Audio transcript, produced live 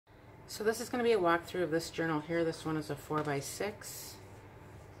So this is going to be a walkthrough of this journal here. This one is a 4x6.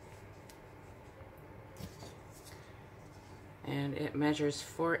 And it measures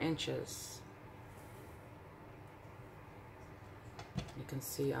 4 inches. You can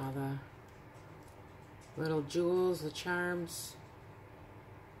see all the little jewels, the charms.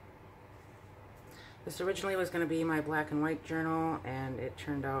 This originally was going to be my black and white journal, and it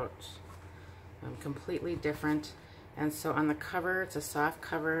turned out completely different. And so on the cover, it's a soft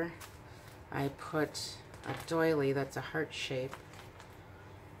cover, I put a doily that's a heart shape.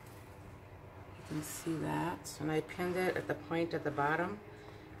 You can see that. And I pinned it at the point at the bottom,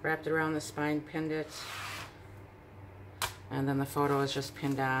 wrapped it around the spine, pinned it, and then the photo is just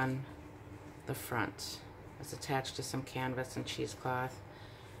pinned on the front. It's attached to some canvas and cheesecloth.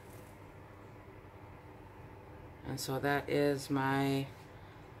 And so that is my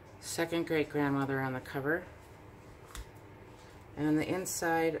second great-grandmother on the cover. And on the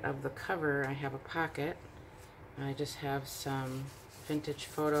inside of the cover, I have a pocket. I just have some vintage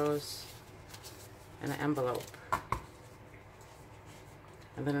photos and an envelope.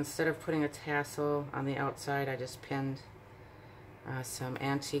 And then instead of putting a tassel on the outside, I just pinned some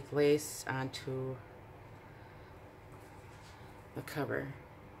antique lace onto the cover.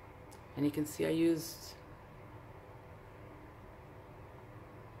 And you can see I used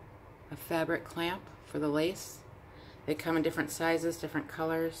a fabric clamp for the lace. They come in different sizes, different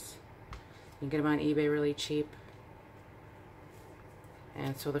colors. You can get them on eBay really cheap.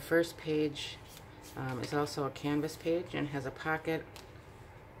 And so the first page is also a canvas page and has a pocket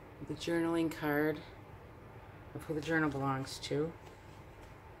with a journaling card of who the journal belongs to.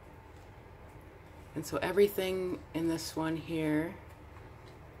 And so everything in this one here,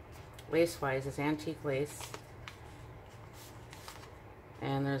 lace-wise, is antique lace.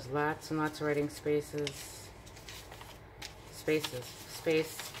 And there's lots and lots of writing space.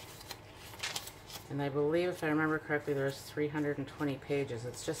 And I believe, if I remember correctly, there's 320 pages.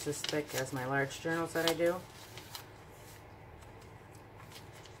 It's just as thick as my large journals that I do.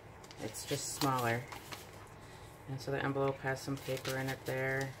 It's just smaller. And so the envelope has some paper in it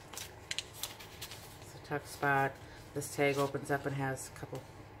there. It's a tuck spot. This tag opens up and has a couple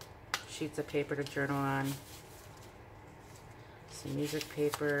sheets of paper to journal on. Some music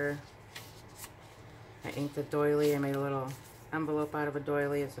paper. I inked a doily. I made a little envelope out of a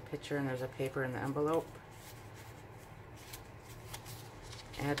doily. It's a picture and there's a paper in the envelope.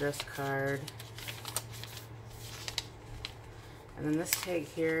 Address card. And then this tag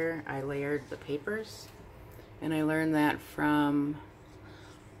here, I layered the papers. And I learned that from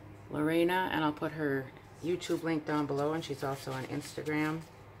Lorena, and I'll put her YouTube link down below, and she's also on Instagram.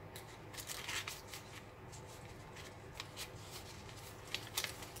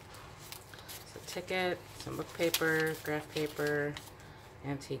 Ticket, some book paper, graph paper,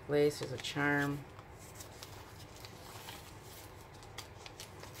 antique lace, there's a charm.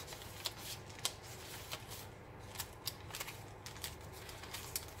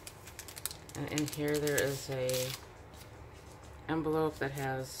 And in here there is a envelope that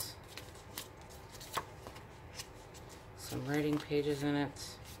has some writing pages in it.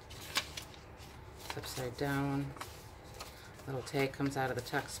 It's upside down. Little tag comes out of the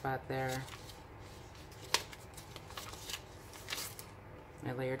tuck spot there.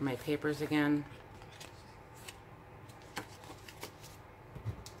 I layered my papers again.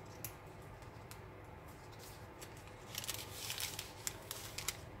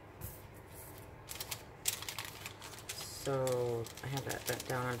 So I have that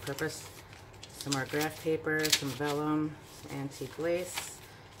down on purpose. Some more graph paper, some vellum, some antique lace,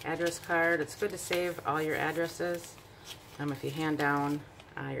 address card. It's good to save all your addresses. If you hand down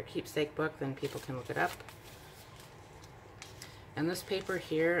your keepsake book, then people can look it up. And this paper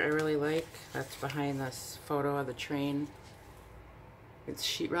here I really like. That's behind this photo of the train. It's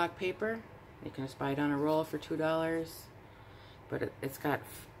sheetrock paper. You can just buy it on a roll for $2. But it's got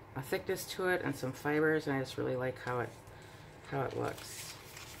a thickness to it and some fibers, and I just really like how it looks.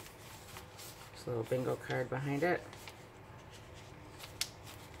 There's a little bingo card behind it.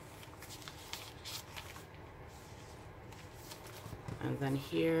 And then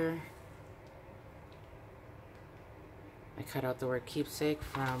here I cut out the word keepsake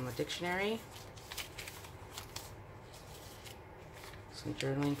from a dictionary. Some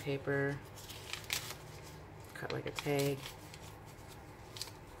journaling paper, cut like a tag.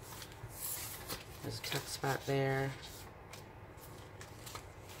 There's a tuck spot there.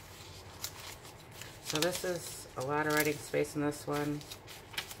 So this is a lot of writing space in this one.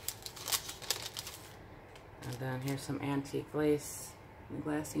 And then here's some antique lace in a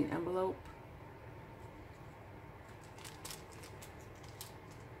glassine envelope.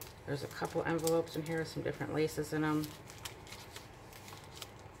 There's a couple envelopes in here with some different laces in them.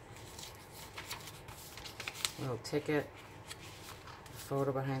 Little ticket, a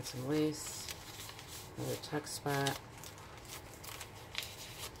photo behind some lace, another tuck spot.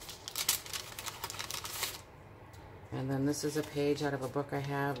 And then this is a page out of a book I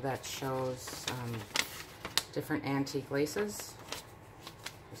have that shows different antique laces.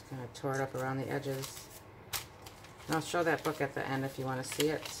 Just kind of tore it up around the edges. And I'll show that book at the end if you want to see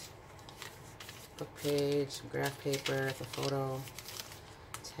it. Book page, some graph paper, the photo,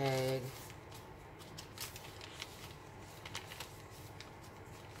 tag.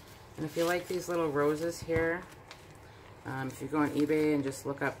 And if you like these little roses here, if you go on eBay and just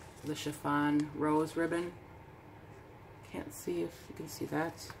look up the chiffon rose ribbon, can't see if you can see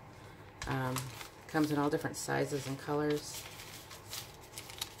that. Comes in all different sizes and colors.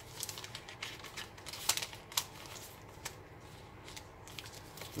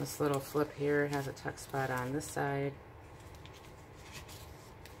 This little flip here has a tuck spot on this side.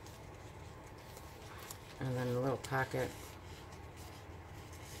 And then a little pocket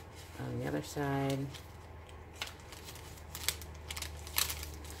on the other side.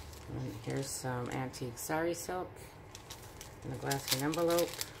 And here's some antique sari silk in a glassine envelope.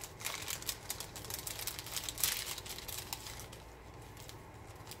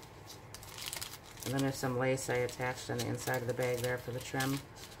 And then there's some lace I attached on the inside of the bag there for the trim.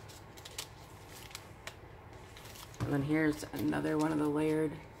 And then here's another one of the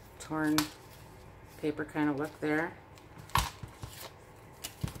layered torn paper kind of look there.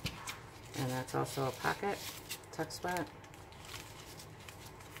 And that's also a pocket tuck spot.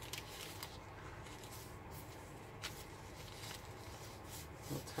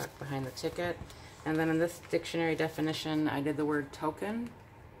 We'll tuck behind the ticket. And then in this dictionary definition, I did the word token.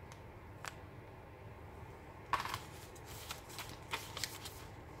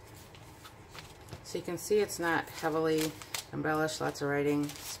 So you can see it's not heavily embellished, lots of writing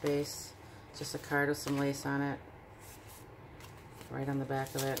space. Just a card with some lace on it. Right on the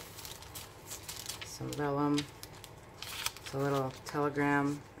back of it. Some vellum. It's a little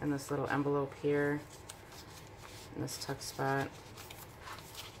telegram in this little envelope here. In this tuck spot.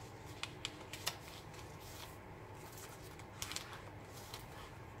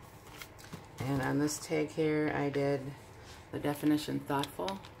 And on this tag here, I did the definition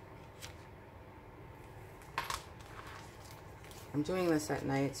thoughtful. I'm doing this at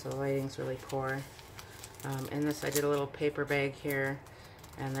night, so the lighting's really poor. In this, I did a little paper bag here,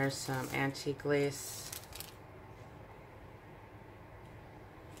 and there's some antique lace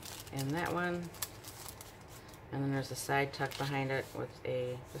in that one. And then there's a side tuck behind it with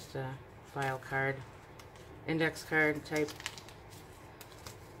just a file card, index card type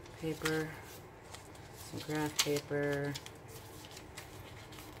paper, some graph paper.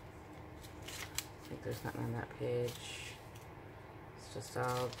 I think there's nothing on that page. It's just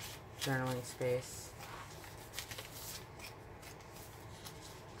all journaling space.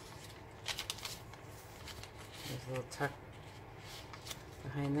 There's a little tuck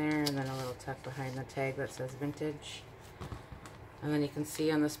behind there, and then a little tuck behind the tag that says vintage. And then you can see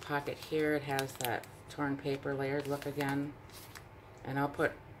on this pocket here, it has that torn paper layered look again. And I'll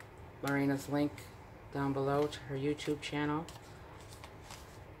put Lorena's link down below to her YouTube channel.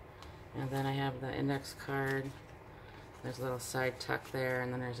 And then I have the index card. There's a little side tuck there,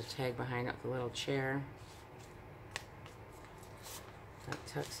 and then there's a tag behind it with a little chair. That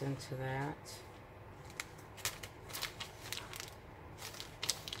tucks into that.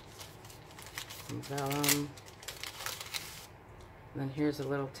 Some vellum. And then here's a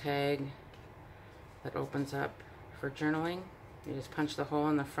little tag that opens up for journaling. You just punch the hole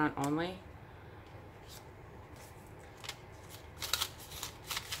in the front only.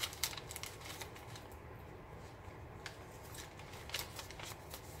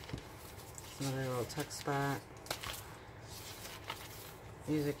 Another little tuck spot.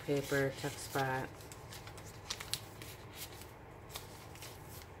 Music paper, tuck spot.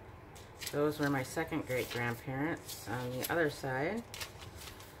 Those were my second great grandparents on the other side.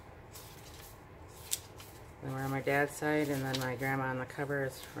 They were on my dad's side, and then my grandma on the cover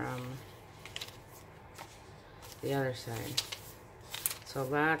is from the other side. So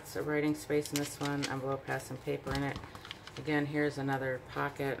lots of writing space in this one. Envelope has some paper in it. Again, here's another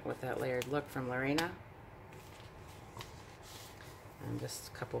pocket with that layered look from Lorena. And just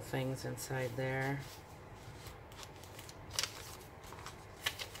a couple things inside there.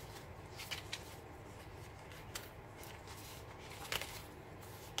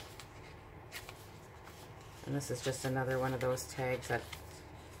 And this is just another one of those tags that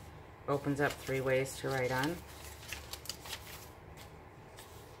opens up 3 ways to write on.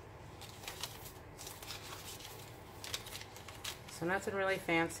 So nothing really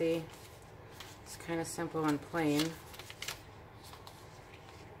fancy. It's kind of simple and plain.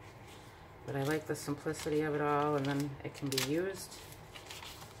 But I like the simplicity of it all, and then it can be used.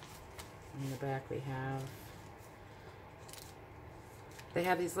 In the back they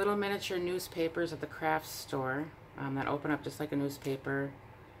have these little miniature newspapers at the craft store that open up just like a newspaper.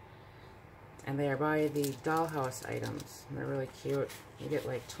 And they are by the dollhouse items. And they're really cute. You get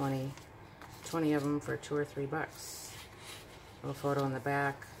like 20 of them for $2 or $3. Little photo in the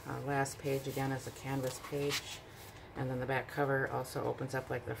back. Last page again is a canvas page. And then the back cover also opens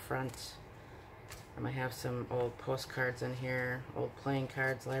up like the front. I might have some old postcards in here, old playing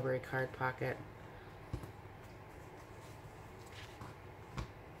cards, library card pocket.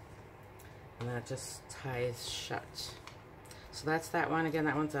 And then it just ties shut. So that's that one. Again,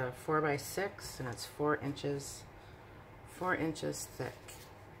 that one's a 4x6 and it's 4 inches thick.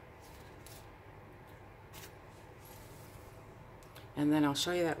 And then I'll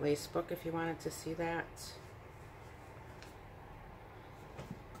show you that lace book if you wanted to see that.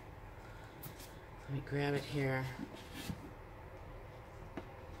 Let me grab it here.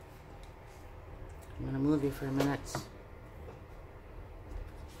 I'm going to move you for a minute.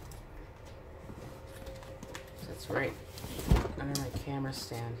 That's right under my camera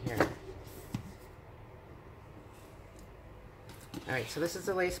stand here. Alright, so this is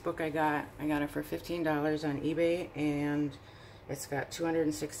the lace book I got. I got it for $15 on eBay, and it's got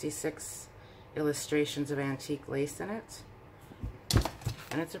 266 illustrations of antique lace in it.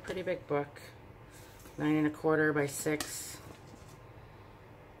 And it's a pretty big book. 9 1/4 by 6,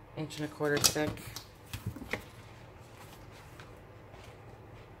 1 1/4 thick.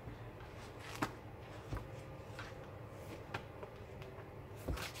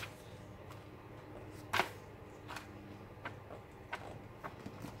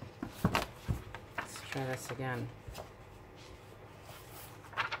 Let's try this again.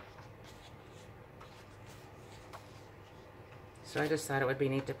 So I just thought it would be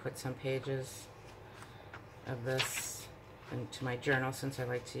neat to put some pages of this into my journal, since I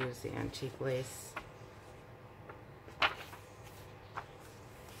like to use the antique lace.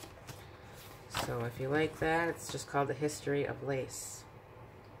 So if you like that, it's just called The History of Lace.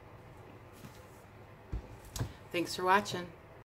 Thanks for watching.